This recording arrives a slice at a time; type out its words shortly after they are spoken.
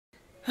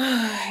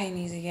Hey,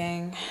 NEEZY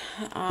gang.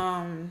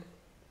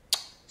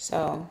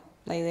 So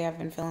lately I've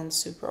been feeling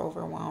super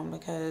overwhelmed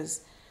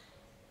because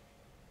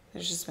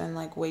there's just been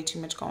like way too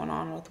much going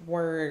on with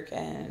work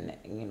and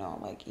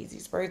like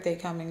Easy's birthday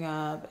coming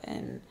up,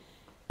 and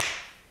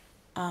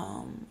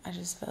I'm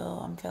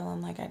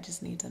feeling like I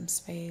just need some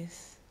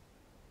space.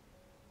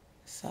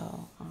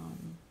 So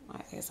I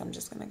guess I'm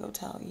just gonna go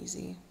tell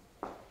Easy.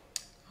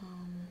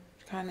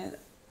 Kind of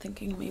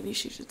thinking maybe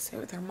she should stay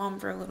with her mom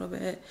for a little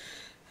bit,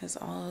 because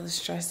all of the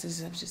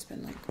stresses have just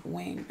been like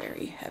weighing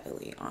very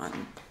heavily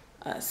on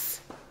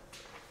us.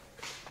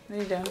 What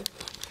are you doing?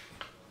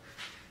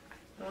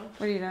 Huh?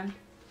 What are you doing?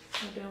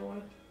 I'm doing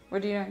what?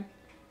 What are you doing?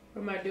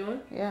 What am I doing?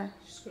 Yeah.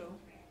 Just go.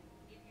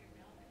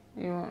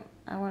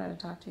 I wanted to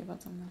talk to you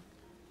about something.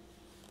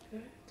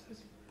 Okay.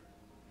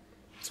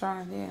 What's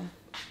wrong with you?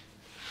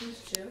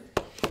 Just chill.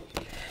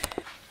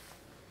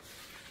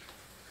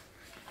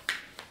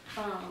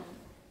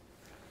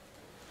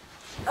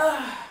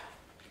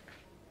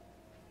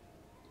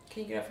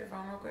 Can you get off your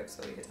phone real quick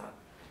so we can talk?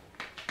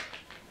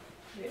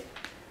 Yeah.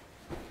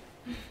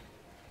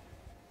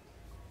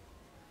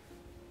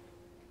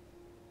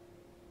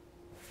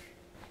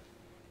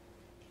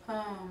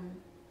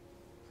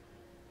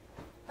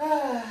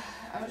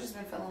 I've just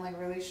been feeling like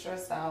really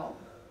stressed out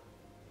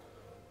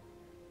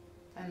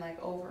and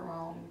like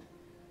overwhelmed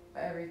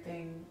by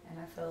everything, and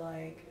I feel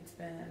like it's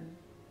been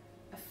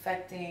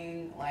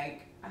affecting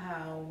like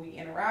how we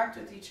interact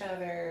with each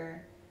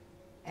other,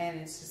 and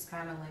it's just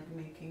kind of like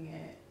making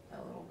it a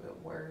little bit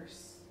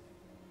worse,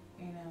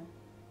 you know.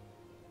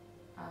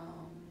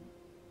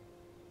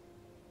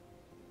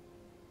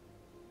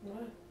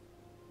 What?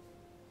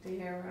 Do you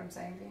hear what I'm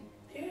saying to you?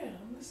 Yeah,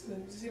 I'm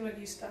listening. It seemed like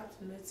you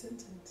stopped in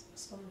mid-sentence.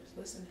 So I'm just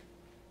listening.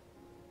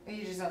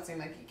 You just don't seem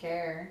like you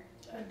care.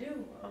 I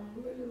do. I'm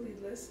literally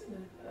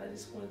listening. I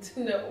just wanted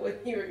to know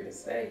what you were going to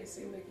say. It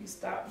seemed like you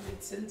stopped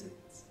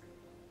mid-sentence.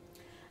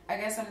 I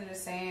guess I'm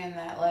just saying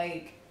that,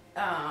 like,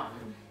 I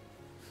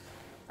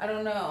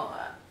don't know.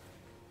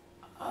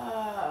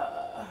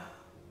 I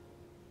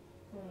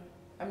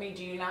mean,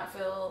 do you not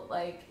feel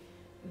like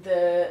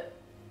the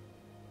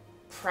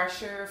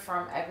pressure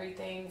from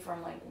everything,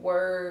 from like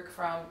work,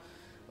 from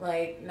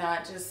like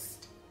not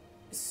just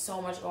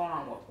so much going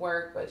on with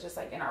work, but just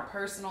like in our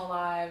personal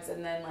lives,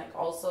 and then like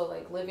also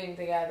like living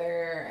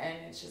together, and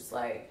it's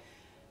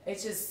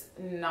just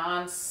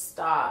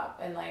non-stop,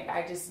 and like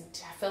I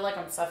feel like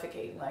I'm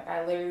suffocating. Like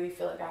I literally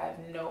feel like I have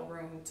no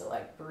room to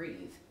like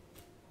breathe.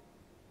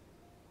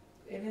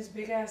 In his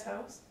big ass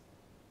house?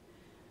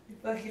 You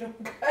feel like you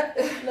don't got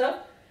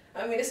enough?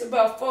 I mean, it's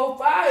about 4 or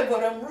 5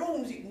 of them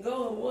rooms you can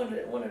go in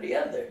one or the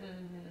other.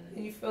 Mm-hmm.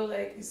 And you feel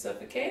like you're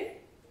suffocating?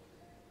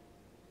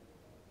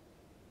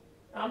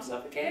 I'm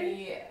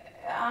suffocating?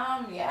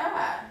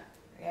 Yeah.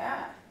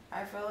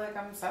 I feel like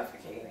I'm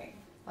suffocating.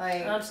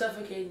 Like I'm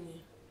suffocating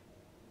you.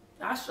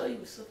 I'll show you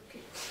what's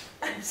suffocating.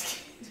 I'm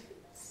just kidding.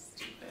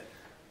 Stupid.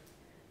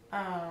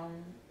 Why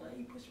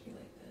you push me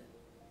like that?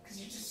 Because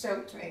you just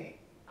choked me.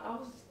 I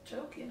was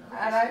joking.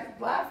 And I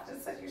laughed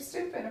and said you're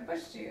stupid and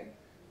pushed you.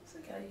 It's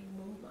like how you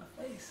move my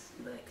face.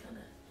 You like kind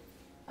of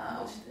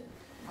pushed it.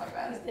 My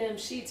bad. These damn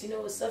sheets, you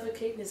know what's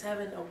suffocating is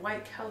having a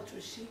white couch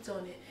with sheets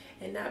on it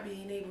and not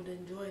being able to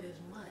enjoy it as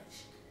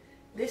much.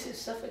 This is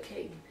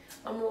suffocating.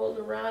 I'm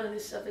rolling around and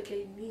it's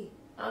suffocating me.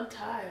 I'm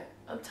tired.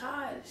 I'm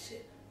tired of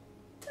shit.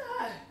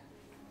 Tired.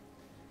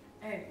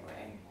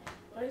 Anyway.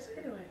 Why you say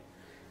anyway?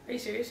 Are you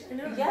serious right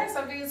now? Yes,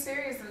 I'm being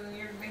serious and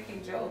you're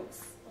making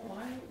jokes.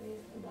 Why do you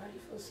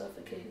feel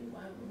suffocating?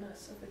 Why am I not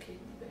suffocating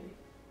you, baby?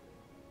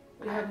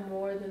 We have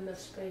more than the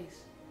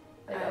space.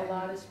 Like a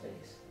lot of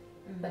space.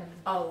 Mm-hmm. Like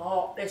a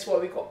lot. That's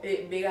what we call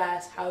it, big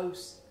ass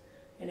house.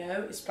 You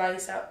know,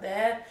 space out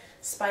there,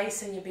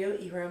 space in your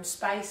beauty room,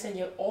 space in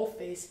your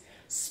office,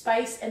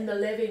 space in the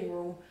living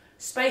room,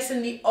 space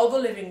in the other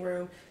living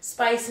room,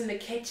 space in the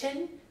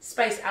kitchen,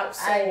 space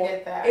outside. I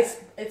get that. It's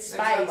There's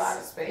space. a lot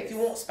of space. If you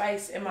want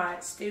space in my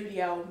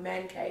studio,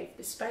 man cave,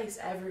 there's space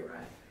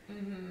everywhere.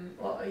 Mm-hmm.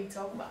 What are you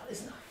talking about?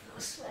 It's not no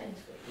space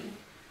for you.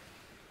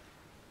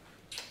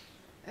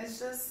 It's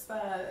just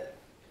that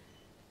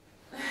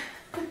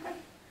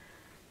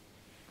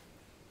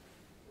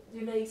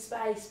you need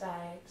space,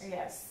 babes.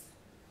 yes.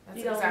 That's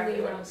You don't exactly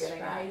need what no I'm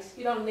getting at. space.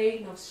 You don't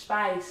need no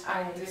space,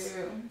 I babes.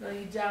 do. No,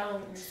 you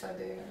don't. Yes, I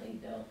do. No, you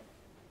don't.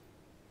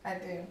 I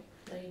do.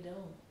 No, you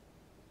don't.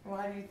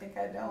 Why do you think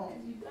I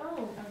don't? You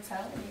don't. I'm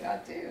telling you, I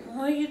do.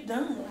 No, you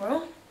don't,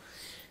 bro.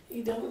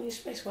 You don't need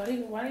space. Why do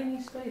you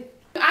need space?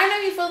 I know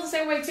you feel the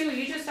same way too.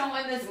 You just don't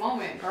in this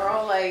moment,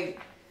 girl. Like,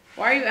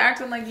 why are you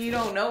acting like you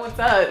don't know what's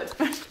up?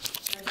 I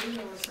do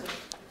know what's up.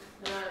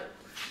 And I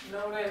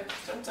know that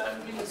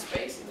sometimes we need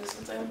space and then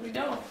sometimes we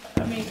don't.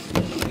 I mean,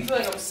 you feel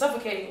like I'm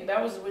suffocating.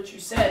 That was what you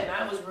said, and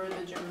that was where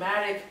the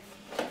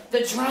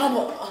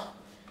drama,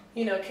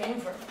 came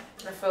from.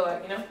 I feel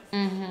like,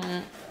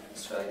 Mm-hmm.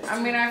 I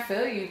mean, I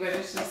feel you, but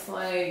it's just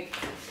like,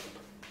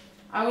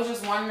 I was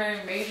just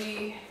wondering,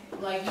 maybe,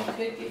 like, you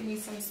could give me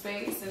some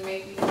space and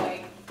maybe,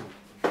 like...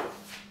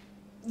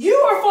 You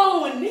are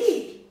following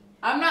me.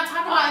 I'm not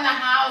talking about in the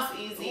house,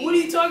 Easy. What are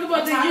you talking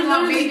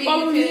really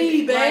follow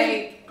me,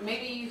 babe. Like,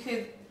 maybe you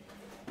could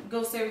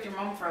go stay with your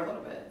mom for a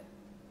little bit.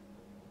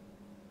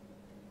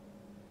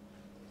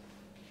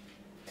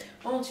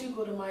 Why don't you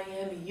go to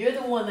Miami? You're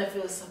the one that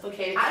feels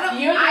suffocated.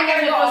 I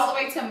gotta go all the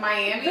way to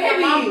Miami. Baby.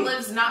 My mom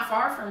lives not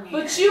far from here.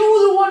 But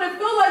you the one that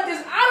feel like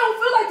this. I don't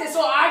feel like this,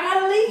 so I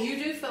gotta leave.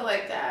 You do feel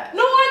like that.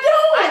 No, I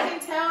don't. I can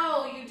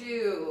tell you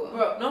do.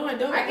 Bro, no, I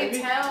don't. I can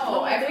tell.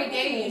 No, Every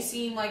day you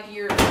seem like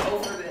you're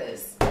over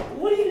this.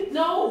 What do you?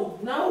 No.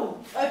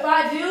 If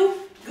I do,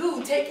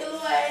 go take your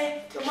little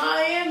ass to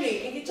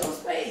Miami and get your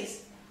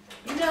space.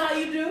 You know how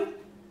you do?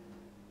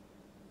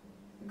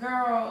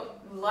 Girl,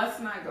 let's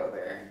not go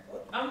there.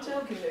 I'm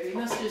joking, baby.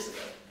 Not seriously.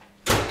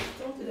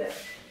 Don't do that.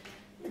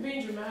 You're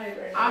being dramatic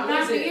right now. I'm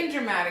not being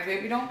dramatic,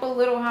 baby. Don't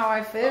belittle how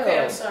I feel. Okay,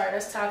 I'm sorry.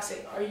 That's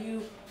toxic. Are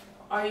you?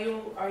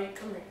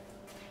 Come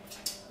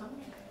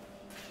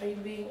here. Are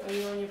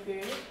you on your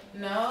period?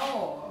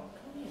 No.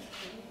 Come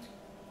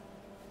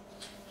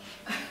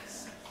here.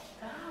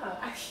 Stop.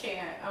 I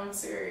can't. I'm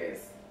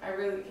serious. I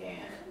really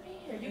can't. Come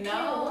here. You No.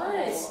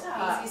 can't what?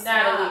 Stop. Easy,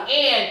 Natalie. stop.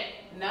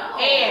 No.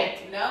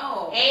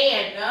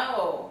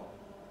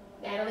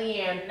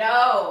 Natalie and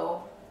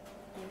No.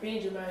 you're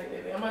being dramatic,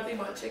 baby. I'm not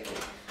thinking about chicken.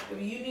 If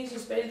you need some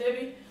space,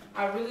 baby,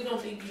 I really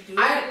don't think you do.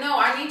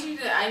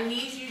 I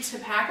need you to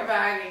pack a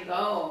bag and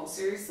go.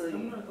 Seriously.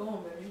 I'm not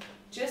going, baby.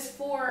 Just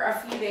for a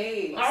few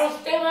days. I will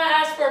stay my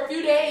ass for a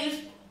few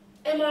days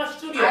in my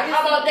studio.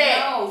 How about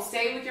that? No,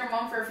 stay with your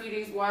mom for a few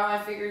days while I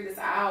figure this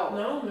out.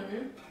 No,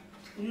 man.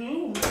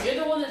 You're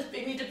the one that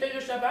need to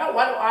figure stuff out.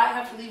 Why do I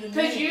have to leave it?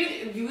 Because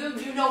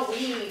you know we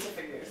need to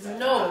figure this out.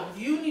 No,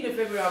 you need to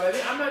figure it out, baby.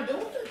 I'm not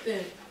doing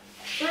nothing.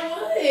 For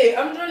what?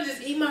 I'm trying to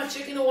just eat my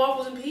chicken and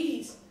waffles and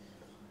peas.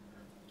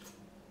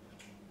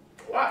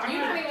 Why?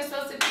 You're not even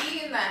supposed to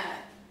be in that.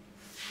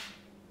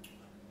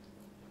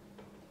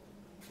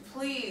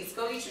 Please,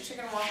 go eat your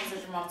chicken and waffles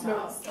at your mom's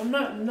house. I'm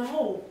not.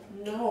 No.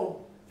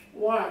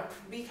 Why?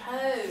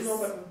 Because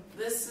No,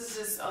 this is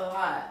just a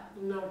lot.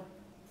 No.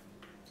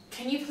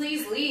 Can you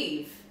please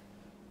leave?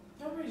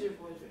 Don't raise your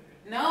voice, baby.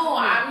 No,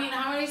 I mean,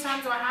 how many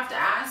times do I have to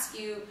ask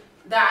you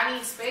that I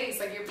need space?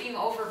 Like, you're being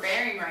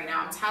overbearing right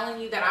now. I'm telling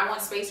you that I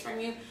want space from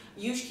you.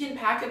 You can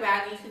pack a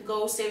bag and you can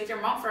go stay with your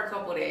mom for a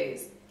couple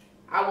days.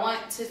 I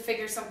want to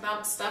figure stuff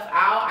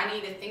out. I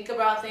need to think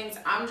about things.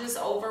 I'm just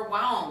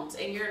overwhelmed,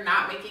 and you're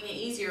not making it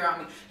easier on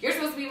me. You're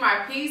supposed to be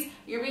my peace.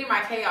 You're being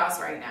my chaos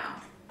right now.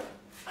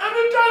 I'm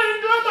just trying to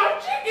enjoy my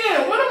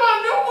chicken. What am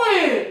I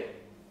doing?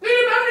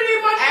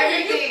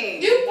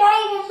 Everything. You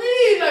following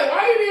me. Like, why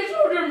are you being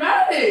so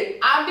dramatic?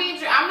 I'm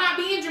not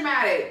being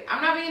dramatic.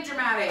 I'm not being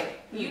dramatic.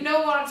 You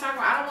know what I'm talking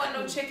about. I don't want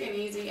no chicken,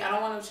 Easy. I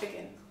don't want no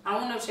chicken. I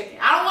don't want no chicken.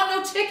 I don't want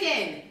no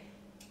chicken.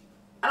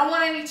 I don't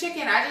want any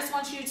chicken. I just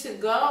want you to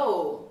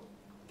go.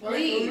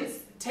 Please.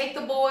 Take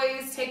the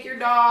boys. Take your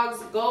dogs.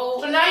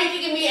 Go. So now you're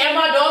taking me and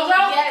my dogs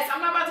out? Yes.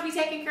 I'm not about to be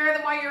taking care of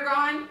them while you're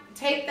gone.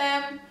 Take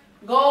them.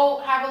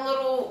 Go have a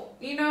little,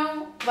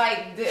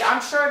 like,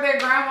 I'm sure their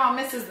grandma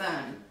misses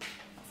them.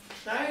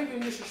 I ain't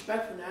being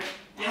disrespectful now.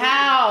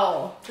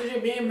 How? Because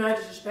you're being mad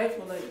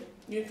disrespectful. Like,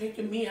 you're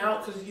kicking me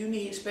out because you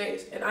need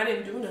space. And I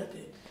didn't do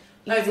nothing.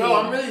 Like, bro,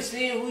 I'm really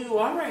seeing who you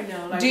are right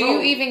now. Like, do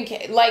you even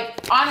care? Like,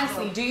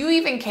 honestly, do you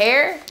even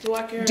care? Do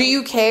I care? Do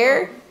you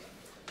care?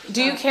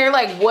 Do you care,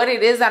 like, what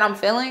it is that I'm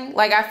feeling?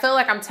 Like, I feel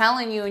like I'm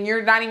telling you and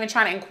you're not even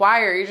trying to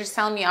inquire. You're just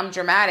telling me I'm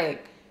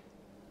dramatic.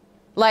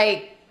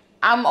 Like,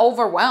 I'm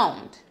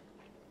overwhelmed.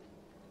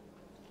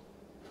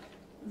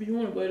 If you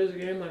want to play this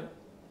game, like,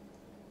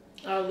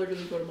 I'll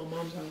literally go to my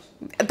mom's house.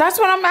 That's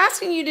what I'm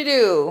asking you to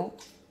do.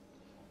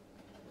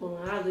 But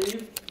when I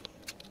leave,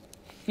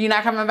 You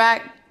not coming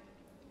back?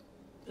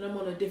 and I'm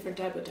on a different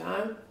type of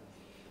time,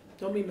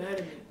 don't be mad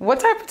at me. What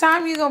type of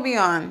time you gonna be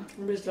on?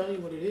 I'm just telling you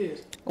what it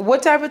is.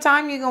 What type of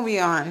time you gonna be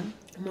on?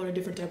 I'm on a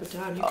different type of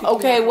time.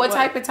 Okay, what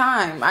type of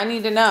time? I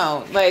need to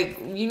know. Like,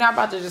 you're not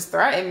about to just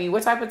threaten me.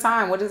 What type of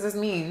time? What does this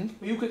mean?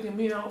 You kicking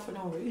me out for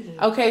no reason.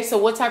 Okay, so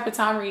what type of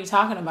time are you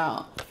talking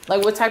about?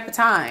 Like, what type of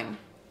time?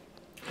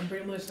 I'm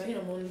pretty much saying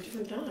I'm on a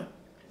different time.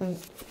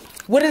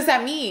 What does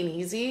that mean,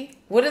 Easy?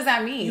 What does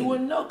that mean? You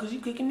wouldn't know because you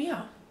kicking me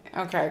out.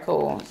 Okay,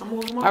 cool. I'm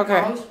over my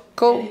house.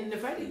 Cool. And the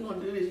fact that you're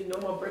going to do this, you know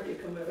my birthday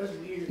coming up. That's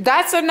weird.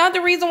 That's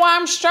another reason why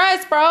I'm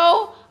stressed,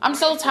 bro. I'm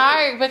so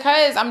tired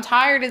because I'm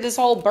tired of this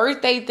whole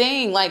birthday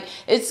thing. Like,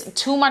 it's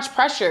too much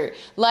pressure.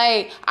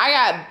 Like, I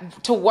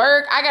got to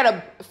work. I got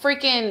to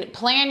freaking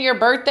plan your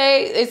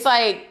birthday. It's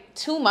like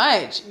too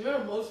much. You're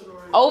emotional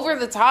right Over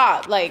the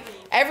top. Like,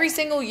 every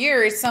single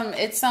year it's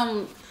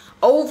some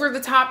over the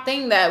top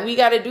thing that we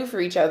got to do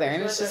for each other.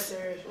 And it's just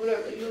serious.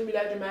 Whatever. You want to be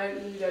that dramatic?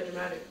 You want to be that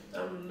dramatic.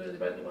 I'm literally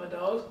about to get my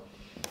dogs.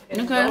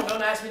 And Okay.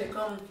 Don't ask me to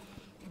come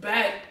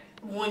back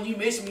when you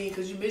miss me,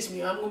 because you miss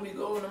me. I'm going to be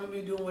going. I'm going to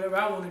be doing whatever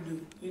I want to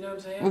do. You know what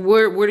I'm saying?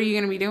 what are you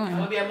going to be doing? I'm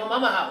going to be at my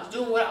mama's house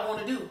doing what I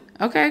want to do.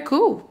 Okay,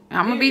 cool.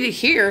 I'm going to be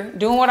here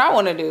doing what I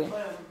want to do.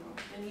 Whatever,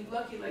 bro. And you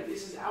lucky, like,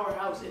 this is our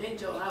house. It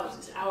ain't your house.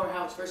 It's our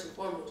house first and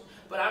foremost.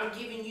 But I'm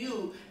giving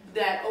you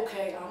that,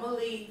 okay, I'm going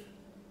to leave.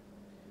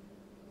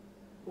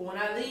 But when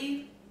I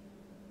leave,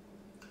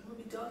 I'm going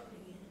to be talking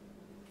again.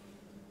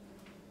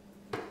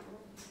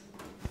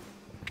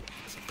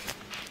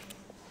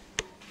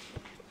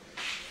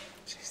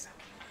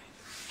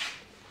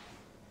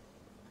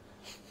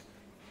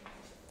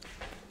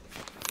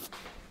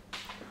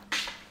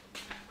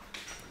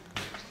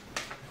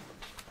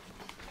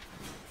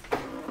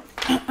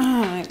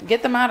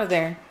 Get them out of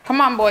there.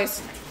 Come on,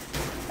 boys.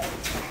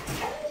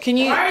 Can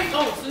you?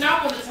 So now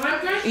when the time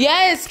comes?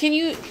 Yes. Can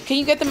you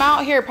get them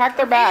out here? Pack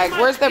their bag.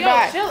 Where's their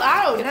bag? Chill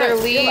out. Get their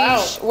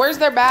leash. Where's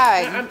their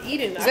bag? I'm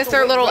eating. Is this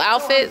their little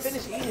outfits?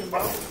 Finish eating,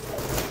 bro.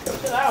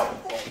 Chill out.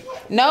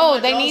 No,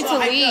 they need to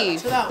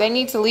leave. They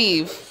need to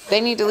leave. They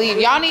need to leave.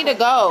 Y'all need to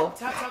go.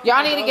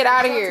 Y'all need to get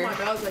out of here.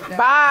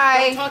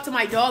 Bye. Don't talk to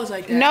my dogs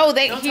like that. No,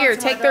 they here.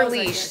 Take their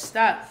leash.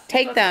 Stop.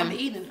 Take them. I'm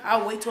eating.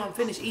 I'll wait till I'm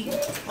finished eating.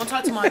 Don't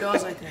talk to my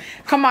dogs like that.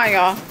 Come on,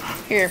 y'all.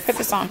 Here, put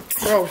this on.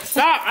 Bro,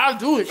 stop. I'll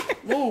do it.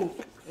 Move.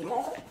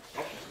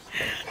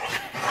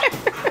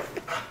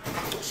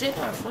 Shit,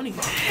 not funny.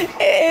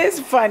 It is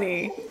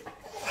funny.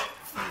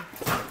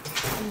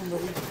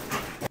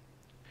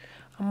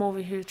 I'm over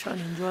here trying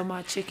to enjoy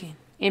my chicken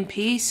in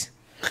peace.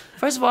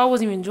 First of all, I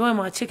wasn't even enjoying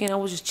my chicken. I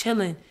was just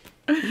chilling.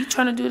 You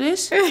trying to do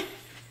this? And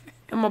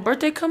my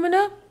birthday coming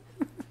up?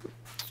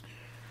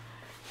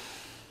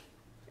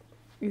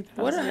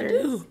 What did I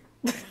do?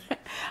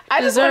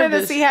 I just wanted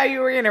to see how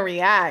you were gonna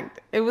react.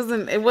 It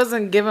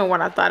wasn't giving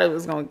what I thought it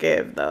was gonna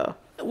give though.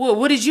 Well,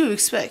 what did you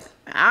expect?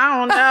 I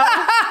don't know.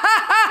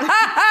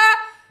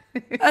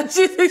 I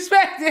just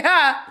expected,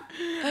 huh?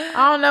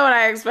 I don't know what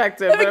I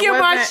expected. Let me get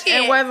my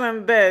shit. It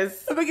wasn't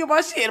this. Let me get my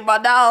shit and my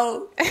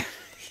dog.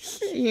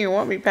 You didn't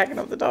want me packing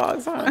up the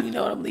dogs, huh? You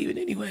know what? I'm leaving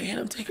anyway, and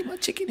I'm taking my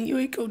chicken, and you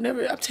ain't go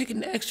never. I'm taking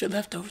the extra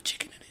leftover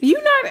chicken.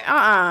 You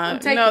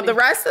not? No, the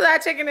rest of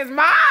that chicken is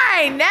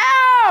mine.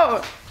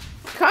 No,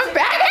 come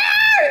back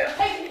here.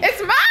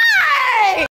 It's mine.